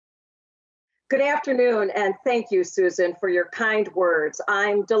Good afternoon, and thank you, Susan, for your kind words.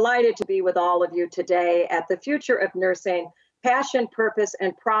 I'm delighted to be with all of you today at the Future of Nursing Passion, Purpose,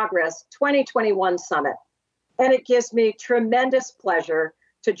 and Progress 2021 Summit. And it gives me tremendous pleasure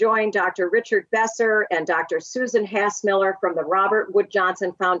to join Dr. Richard Besser and Dr. Susan Hassmiller from the Robert Wood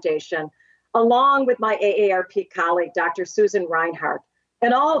Johnson Foundation, along with my AARP colleague, Dr. Susan Reinhardt,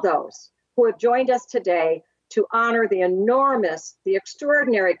 and all those who have joined us today to honor the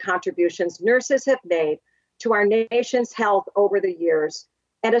extraordinary contributions nurses have made to our nation's health over the years,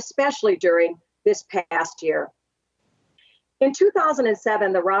 and especially during this past year. In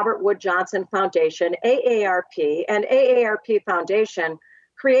 2007, the Robert Wood Johnson Foundation, AARP, and AARP Foundation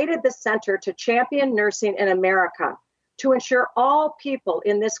created the Center to Champion Nursing in America to ensure all people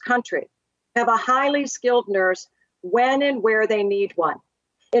in this country have a highly skilled nurse when and where they need one.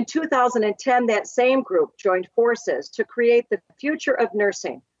 In 2010, that same group joined forces to create the Future of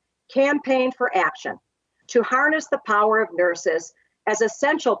Nursing Campaign for Action to harness the power of nurses as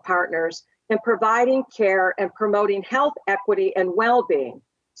essential partners in providing care and promoting health equity and well-being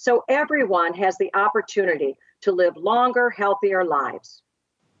so everyone has the opportunity to live longer, healthier lives.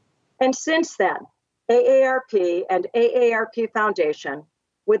 And since then, AARP and AARP Foundation,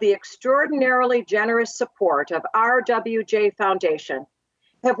 with the extraordinarily generous support of RWJ Foundation,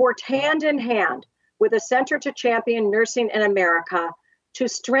 have worked hand in hand with the Center to Champion Nursing in America to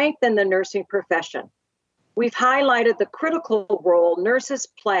strengthen the nursing profession. We've highlighted the critical role nurses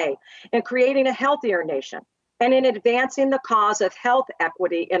play in creating a healthier nation and in advancing the cause of health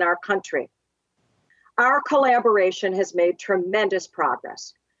equity in our country. Our collaboration has made tremendous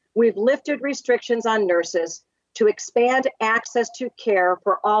progress. We've lifted restrictions on nurses to expand access to care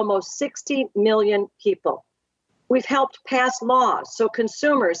for almost 60 million people. We've helped pass laws so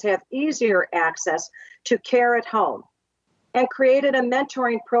consumers have easier access to care at home, and created a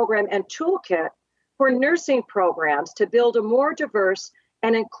mentoring program and toolkit for nursing programs to build a more diverse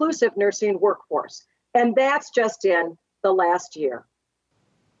and inclusive nursing workforce. And that's just in the last year.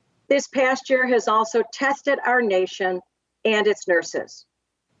 This past year has also tested our nation and its nurses.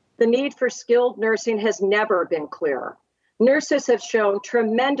 The need for skilled nursing has never been clearer. Nurses have shown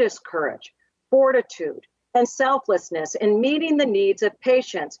tremendous courage, fortitude, and selflessness in meeting the needs of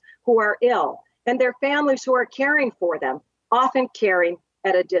patients who are ill and their families who are caring for them, often caring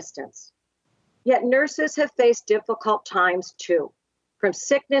at a distance. Yet nurses have faced difficult times too, from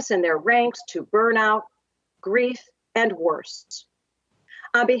sickness in their ranks to burnout, grief, and worse.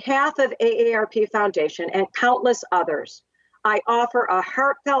 On behalf of AARP Foundation and countless others, I offer a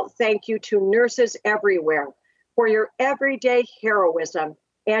heartfelt thank you to nurses everywhere for your everyday heroism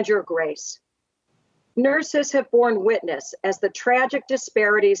and your grace. Nurses have borne witness as the tragic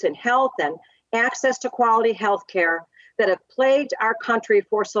disparities in health and access to quality health care that have plagued our country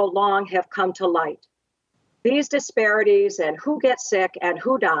for so long have come to light. These disparities in who gets sick and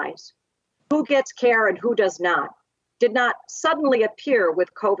who dies, who gets care and who does not, did not suddenly appear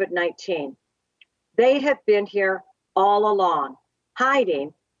with COVID-19. They have been here all along,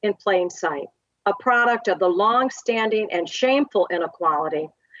 hiding in plain sight, a product of the long-standing and shameful inequality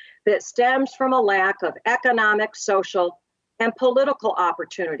that stems from a lack of economic, social, and political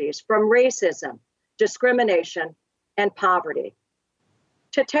opportunities from racism, discrimination, and poverty.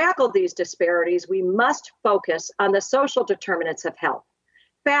 To tackle these disparities, we must focus on the social determinants of health,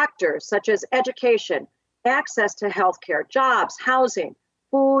 factors such as education, access to healthcare, jobs, housing,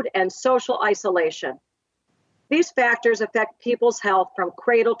 food, and social isolation. These factors affect people's health from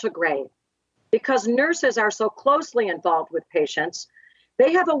cradle to grave. Because nurses are so closely involved with patients,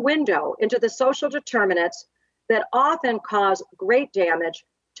 they have a window into the social determinants that often cause great damage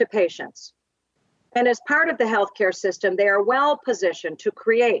to patients. And as part of the healthcare system, they are well positioned to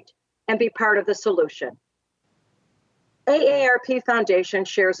create and be part of the solution. AARP Foundation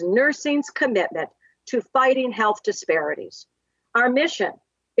shares nursing's commitment to fighting health disparities. Our mission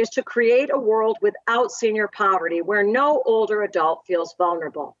is to create a world without senior poverty where no older adult feels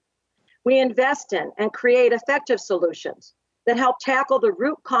vulnerable. We invest in and create effective solutions that help tackle the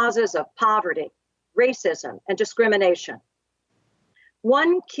root causes of poverty, racism, and discrimination.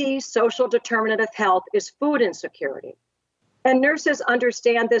 One key social determinant of health is food insecurity. And nurses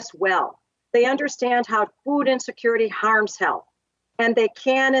understand this well. They understand how food insecurity harms health, and they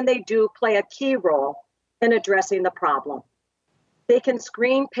can and they do play a key role in addressing the problem. They can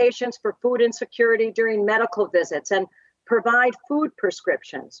screen patients for food insecurity during medical visits and provide food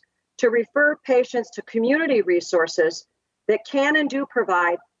prescriptions to refer patients to community resources that can and do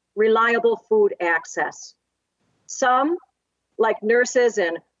provide reliable food access. Some, like nurses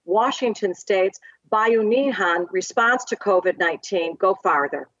in Washington State's Bayanihan response to COVID-19, go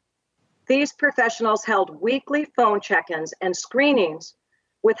farther. These professionals held weekly phone check-ins and screenings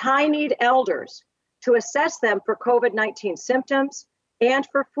with high-need elders to assess them for COVID-19 symptoms and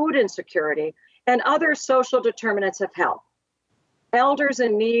for food insecurity and other social determinants of health. Elders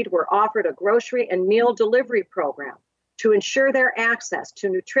in need were offered a grocery and meal delivery program to ensure their access to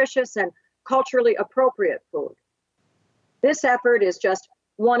nutritious and culturally appropriate food. This effort is just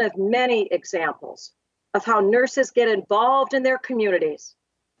one of many examples of how nurses get involved in their communities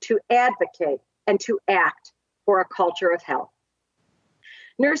to advocate and to act for a culture of health.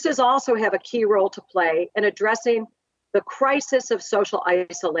 Nurses also have a key role to play in addressing the crisis of social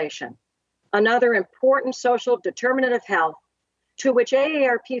isolation, another important social determinant of health to which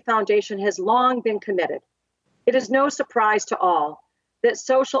AARP Foundation has long been committed. It is no surprise to all that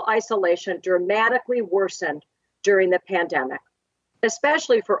social isolation dramatically worsened during the pandemic,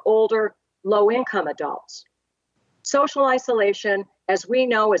 especially for older, low-income adults. Social isolation, as we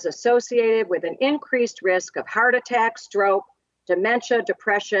know, is associated with an increased risk of heart attack, stroke, dementia,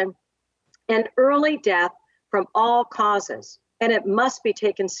 depression, and early death from all causes, and it must be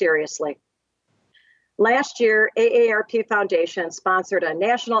taken seriously. Last year, AARP Foundation sponsored a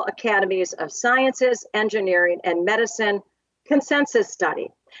National Academies of Sciences, Engineering, and Medicine consensus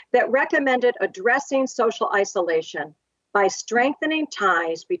study that recommended addressing social isolation by strengthening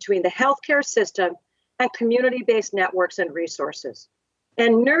ties between the healthcare system and community-based networks and resources.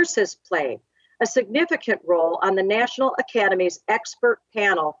 And nurses played a significant role on the National Academy's expert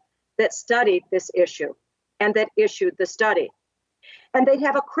panel that studied this issue and that issued the study. And they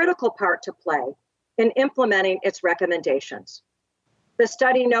have a critical part to play in implementing its recommendations. The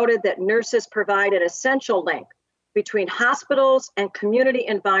study noted that nurses provide an essential link between hospitals and community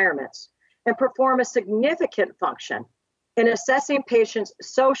environments and perform a significant function in assessing patients'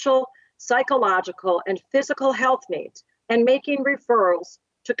 social, psychological, and physical health needs and making referrals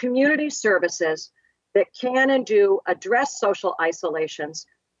to community services that can and do address social isolations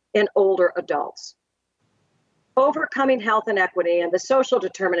in older adults. Overcoming health inequity and the social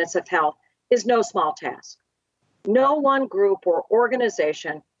determinants of health is no small task. No one group or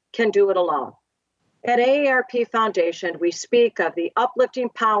organization can do it alone. At AARP Foundation, we speak of the uplifting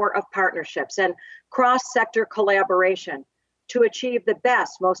power of partnerships and cross-sector collaboration to achieve the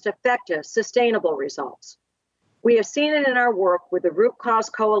best, most effective, sustainable results. We have seen it in our work with the Root Cause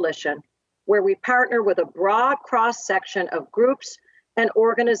Coalition, where we partner with a broad cross-section of groups and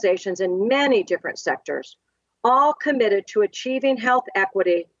organizations in many different sectors, all committed to achieving health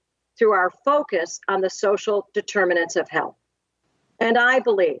equity through our focus on the social determinants of health. And I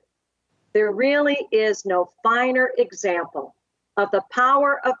believe there really is no finer example of the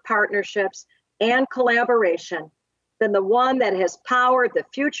power of partnerships and collaboration than the one that has powered the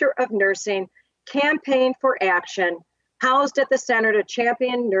Future of Nursing Campaign for Action, housed at the Center to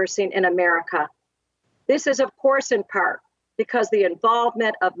Champion Nursing in America. This is, of course, in part because the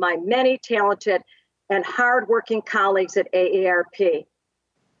involvement of my many talented and hardworking colleagues at AARP,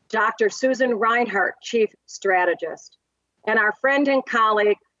 Dr. Susan Reinhart, Chief Strategist, and our friend and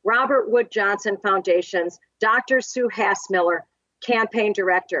colleague, Robert Wood Johnson Foundation's Dr. Sue Hassmiller, Campaign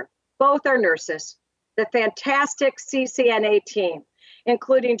Director. Both are nurses. The fantastic CCNA team,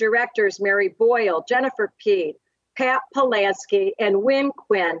 including directors Mary Boyle, Jennifer Peed, Pat Polanski, and Wynn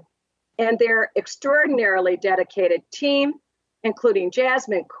Quinn, and their extraordinarily dedicated team, including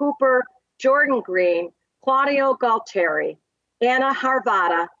Jasmine Cooper, Jordan Green, Claudio Galtieri, Anna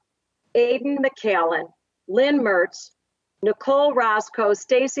Harvada, Aidan McCallan, Lynn Mertz, Nicole Roscoe,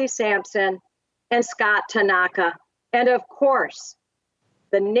 Stacy Sampson, and Scott Tanaka, and of course,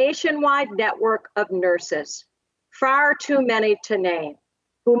 the nationwide network of nurses, far too many to name,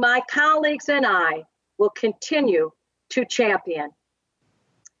 who my colleagues and I will continue to champion.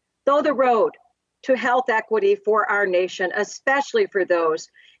 Though the road to health equity for our nation, especially for those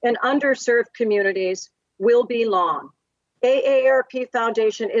in underserved communities, will be long, AARP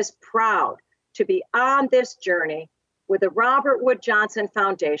Foundation is proud to be on this journey with the Robert Wood Johnson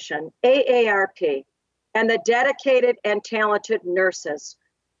Foundation, AARP, and the dedicated and talented nurses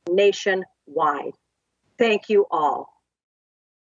nationwide. Thank you all.